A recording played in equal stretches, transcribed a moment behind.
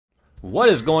What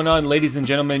is going on, ladies and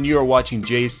gentlemen? You are watching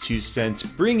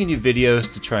JayzTwoCents, bringing you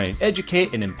videos to try and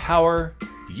educate and empower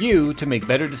you to make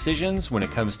better decisions when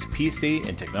it comes to PC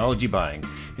and technology buying.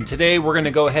 And today we're going to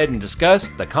go ahead and discuss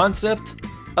the concept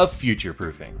of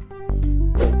future-proofing.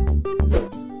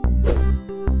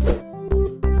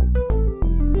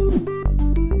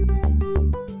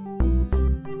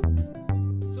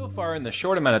 So far in the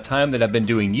short amount of time that I've been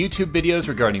doing YouTube videos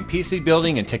regarding PC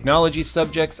building and technology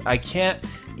subjects, I can't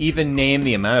even name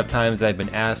the amount of times I've been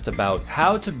asked about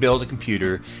how to build a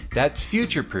computer that's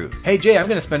future-proof. Hey Jay, I'm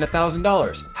gonna spend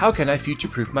 $1,000. How can I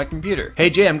future-proof my computer?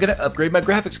 Hey Jay, I'm gonna upgrade my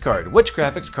graphics card. Which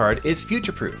graphics card is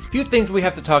future-proof? Few things we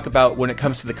have to talk about when it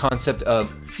comes to the concept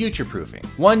of future-proofing.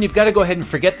 One, you've got to go ahead and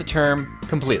forget the term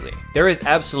completely. There is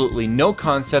absolutely no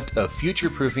concept of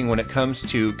future-proofing when it comes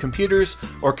to computers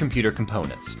or computer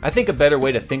components. I think a better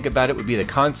way to think about it would be the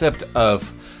concept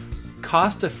of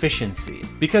cost efficiency.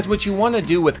 Because what you want to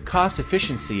do with cost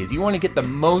efficiency is you want to get the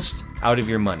most out of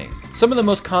your money. Some of the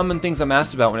most common things I'm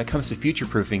asked about when it comes to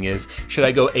future-proofing is, should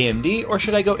I go AMD or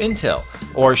should I go Intel?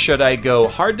 Or should I go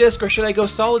hard disk or should I go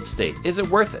solid state? Is it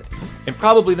worth it? And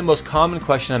probably the most common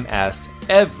question I'm asked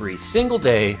every single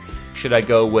day, should I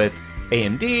go with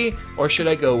AMD or should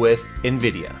I go with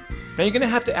NVIDIA? Now you're going to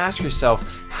have to ask yourself,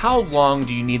 how long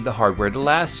do you need the hardware to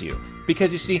last you?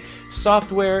 Because you see,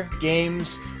 software,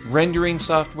 games, rendering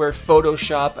software,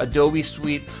 Photoshop, Adobe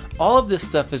Suite, all of this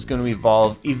stuff is going to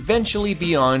evolve eventually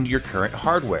beyond your current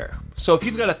hardware. So if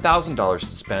you've got $1,000 to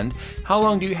spend, how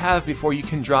long do you have before you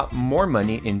can drop more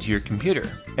money into your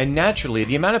computer? And naturally,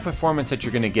 the amount of performance that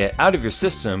you're going to get out of your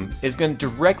system is going to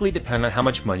directly depend on how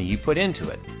much money you put into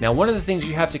it. Now, one of the things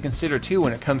you have to consider too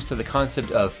when it comes to the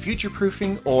concept of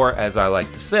future-proofing, or as I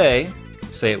like to say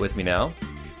it with me now,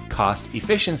 cost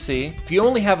efficiency. If you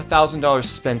only have $1,000 to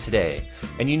spend today,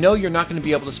 and you know you're not going to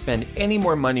be able to spend any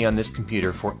more money on this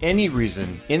computer for any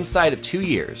reason inside of 2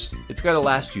 years, it's got to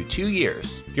last you 2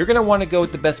 years, you're going to want to go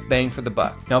with the best bang for the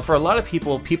buck. Now, for a lot of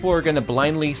people are going to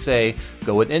blindly say,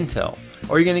 go with Intel.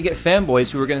 Or you're going to get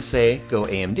fanboys who are going to say, go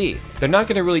AMD. They're not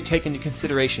going to really take into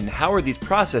consideration how are these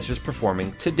processors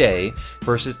performing today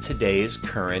versus today's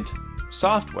current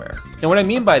software. Now what I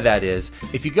mean by that is,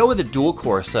 if you go with a dual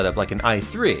core setup like an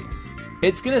i3,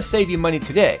 it's going to save you money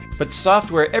today, but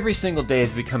software every single day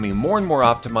is becoming more and more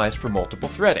optimized for multiple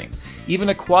threading. Even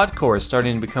a quad core is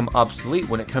starting to become obsolete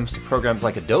when it comes to programs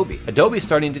like Adobe. Adobe is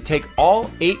starting to take all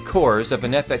 8 cores of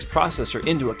an FX processor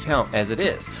into account as it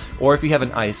is. Or if you have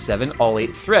an i7, all 8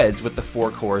 threads with the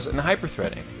 4 cores and the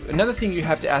hyperthreading. Another thing you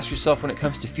have to ask yourself when it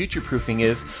comes to future-proofing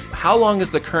is, how long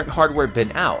has the current hardware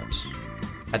been out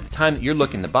at the time that you're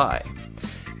looking to buy?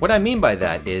 What I mean by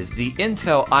that is the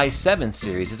Intel i7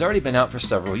 series has already been out for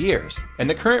several years, and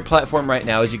the current platform right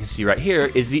now, as you can see right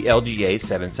here, is the LGA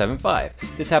 775.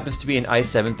 This happens to be an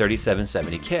i7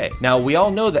 3770K. Now we all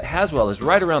know that Haswell is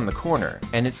right around the corner,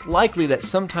 and it's likely that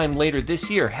sometime later this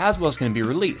year Haswell is going to be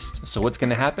released. So what's going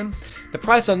to happen? The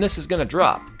price on this is going to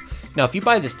drop. Now if you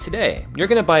buy this today, you're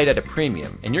going to buy it at a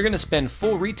premium, and you're going to spend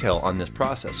full retail on this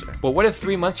processor. But what if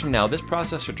 3 months from now this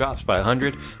processor drops by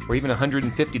 $100 or even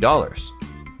 $150?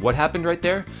 What happened right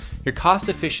there? Your cost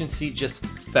efficiency just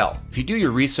fell. If you do your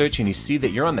research and you see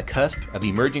that you're on the cusp of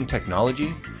emerging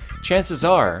technology, chances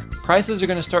are prices are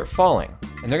going to start falling,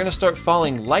 and they're going to start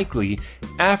falling likely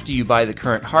after you buy the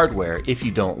current hardware if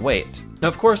you don't wait. Now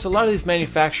of course, a lot of these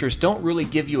manufacturers don't really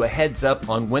give you a heads up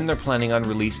on when they're planning on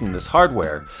releasing this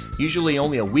hardware, usually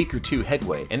only a week or 2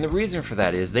 headway, and the reason for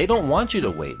that is they don't want you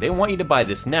to wait. They want you to buy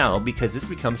this now because this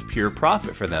becomes pure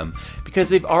profit for them, because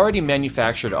they've already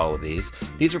manufactured all of these.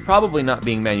 These are probably not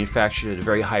being manufactured at a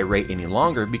very high rate any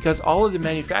longer because all of the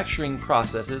manufacturing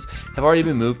processes have already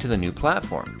been moved to the new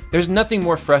platform. There's nothing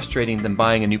more frustrating than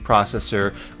buying a new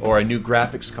processor or a new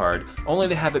graphics card only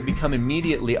to have it become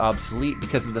immediately obsolete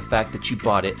because of the fact that you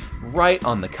bought it right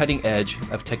on the cutting edge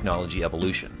of technology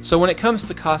evolution. So when it comes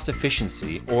to cost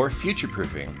efficiency or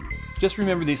future-proofing, just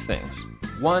remember these things.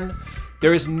 1,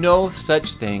 there is no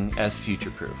such thing as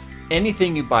future-proof.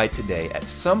 Anything you buy today at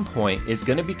some point is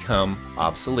going to become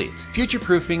obsolete.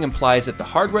 Future-proofing implies that the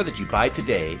hardware that you buy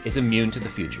today is immune to the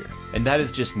future, and that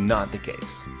is just not the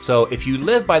case. So if you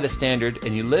live by the standard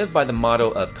and you live by the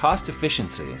motto of cost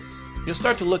efficiency, you'll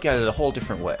start to look at it a whole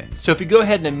different way. So if you go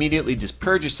ahead and immediately just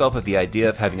purge yourself of the idea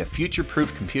of having a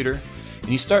future-proof computer,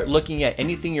 and you start looking at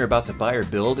anything you're about to buy or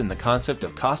build in the concept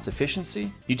of cost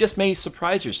efficiency, you just may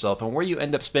surprise yourself on where you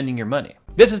end up spending your money.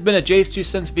 This has been a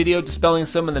JayzTwoCents video dispelling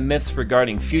some of the myths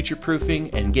regarding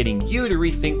future-proofing and getting you to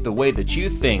rethink the way that you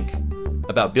think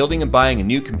about building and buying a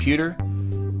new computer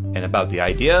and about the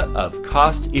idea of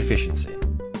cost efficiency.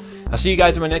 I'll see you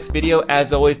guys in my next video.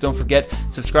 As always, don't forget,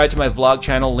 subscribe to my vlog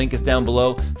channel, link is down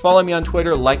below. Follow me on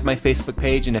Twitter, like my Facebook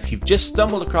page, and if you've just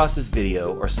stumbled across this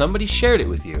video or somebody shared it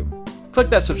with you, click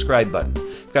that subscribe button.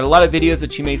 I've got a lot of videos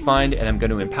that you may find, and I'm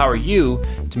going to empower you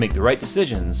to make the right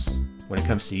decisions when it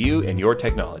comes to you and your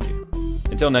technology.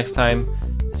 Until next time,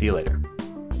 see you later.